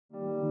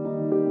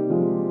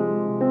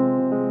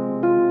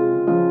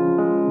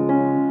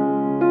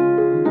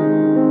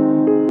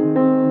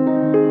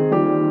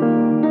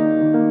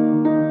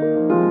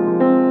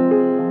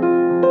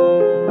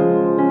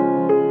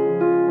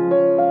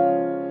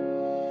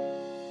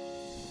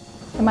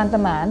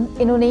Teman-teman,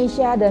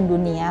 Indonesia dan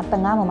dunia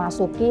tengah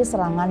memasuki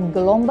serangan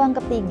gelombang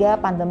ketiga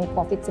pandemi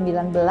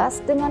COVID-19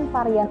 dengan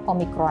varian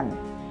Omicron,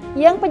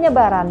 yang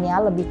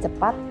penyebarannya lebih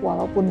cepat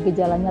walaupun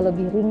gejalanya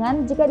lebih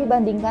ringan jika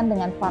dibandingkan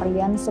dengan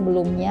varian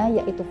sebelumnya,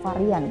 yaitu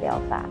varian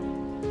Delta.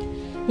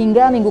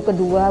 Hingga minggu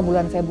kedua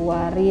bulan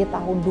Februari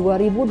tahun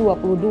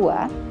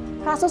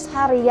 2022, kasus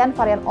harian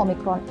varian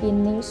Omicron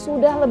ini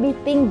sudah lebih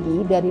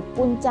tinggi dari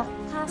puncak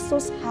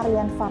kasus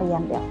harian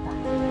varian Delta.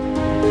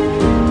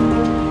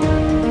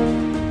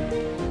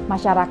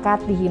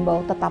 Masyarakat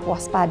dihimbau tetap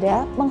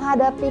waspada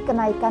menghadapi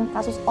kenaikan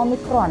kasus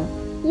Omicron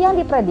yang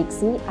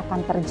diprediksi akan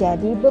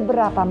terjadi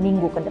beberapa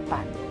minggu ke depan.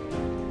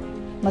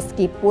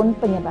 Meskipun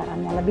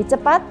penyebarannya lebih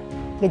cepat,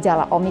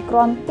 gejala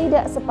Omicron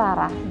tidak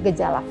separah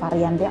gejala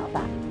varian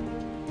Delta.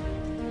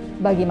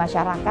 Bagi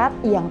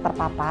masyarakat yang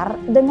terpapar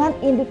dengan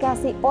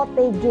indikasi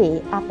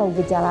OTG atau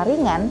gejala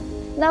ringan,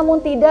 namun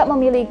tidak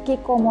memiliki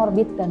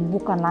komorbid dan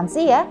bukan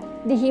lansia,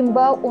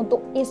 dihimbau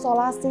untuk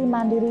isolasi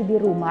mandiri di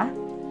rumah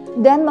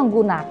dan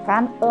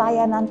menggunakan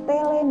layanan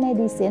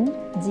telemedicine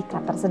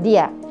jika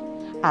tersedia,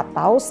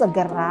 atau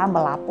segera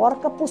melapor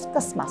ke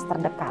puskesmas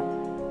terdekat.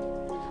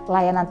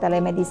 Layanan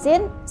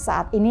telemedicine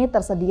saat ini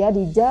tersedia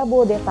di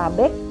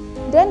Jabodetabek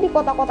dan di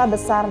kota-kota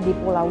besar di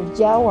Pulau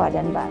Jawa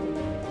dan Bali.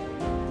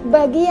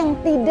 Bagi yang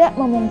tidak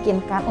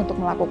memungkinkan untuk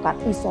melakukan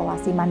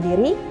isolasi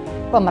mandiri,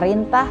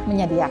 pemerintah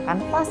menyediakan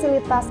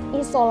fasilitas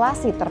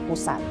isolasi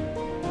terpusat.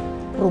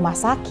 Rumah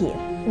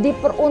sakit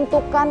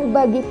diperuntukkan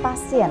bagi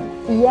pasien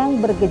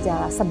yang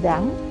bergejala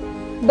sedang,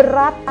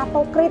 berat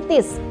atau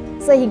kritis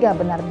sehingga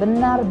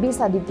benar-benar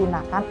bisa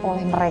digunakan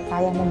oleh mereka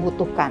yang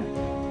membutuhkan.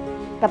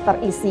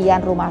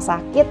 Keterisian rumah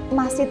sakit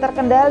masih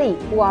terkendali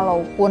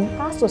walaupun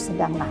kasus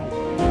sedang naik.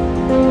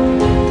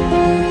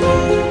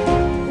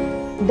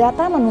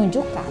 Data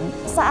menunjukkan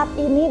saat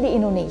ini di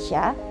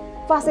Indonesia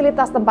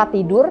fasilitas tempat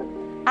tidur,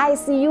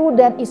 ICU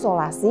dan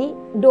isolasi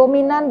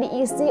dominan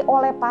diisi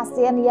oleh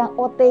pasien yang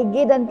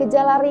OTG dan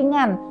gejala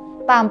ringan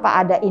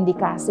tanpa ada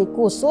indikasi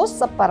khusus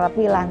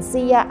seperti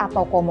lansia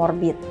atau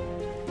komorbid.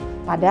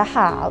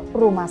 Padahal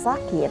rumah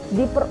sakit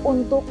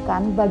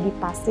diperuntukkan bagi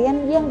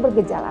pasien yang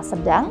bergejala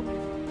sedang,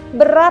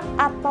 berat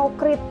atau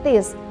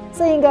kritis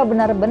sehingga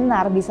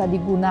benar-benar bisa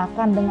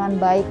digunakan dengan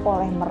baik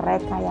oleh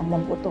mereka yang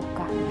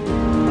membutuhkan.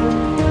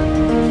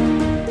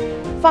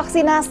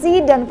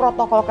 Vaksinasi dan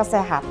protokol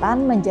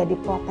kesehatan menjadi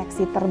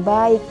proteksi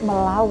terbaik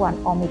melawan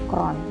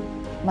Omicron.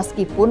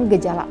 Meskipun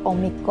gejala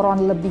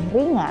Omicron lebih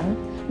ringan,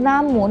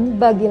 namun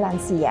bagi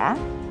lansia,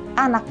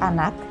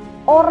 anak-anak,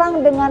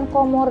 orang dengan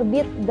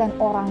komorbid dan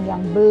orang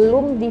yang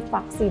belum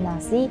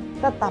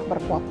divaksinasi tetap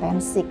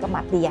berpotensi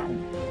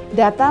kematian.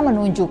 Data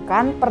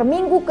menunjukkan per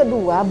minggu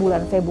kedua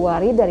bulan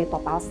Februari dari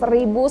total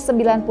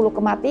 1.090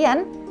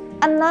 kematian,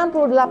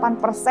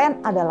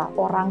 68% adalah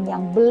orang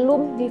yang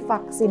belum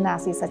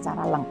divaksinasi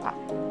secara lengkap.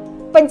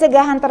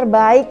 Pencegahan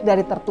terbaik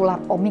dari tertular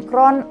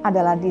Omicron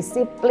adalah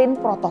disiplin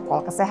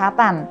protokol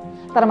kesehatan,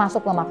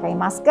 termasuk memakai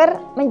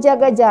masker,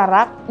 menjaga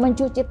jarak,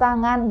 mencuci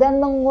tangan, dan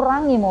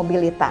mengurangi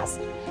mobilitas,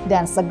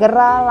 dan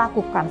segera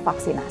lakukan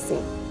vaksinasi.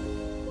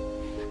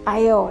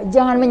 Ayo,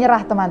 jangan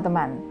menyerah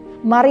teman-teman.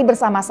 Mari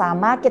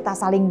bersama-sama kita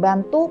saling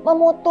bantu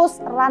memutus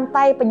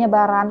rantai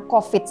penyebaran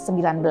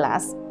COVID-19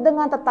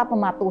 dengan tetap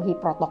mematuhi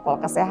protokol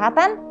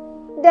kesehatan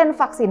dan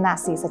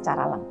vaksinasi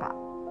secara lengkap.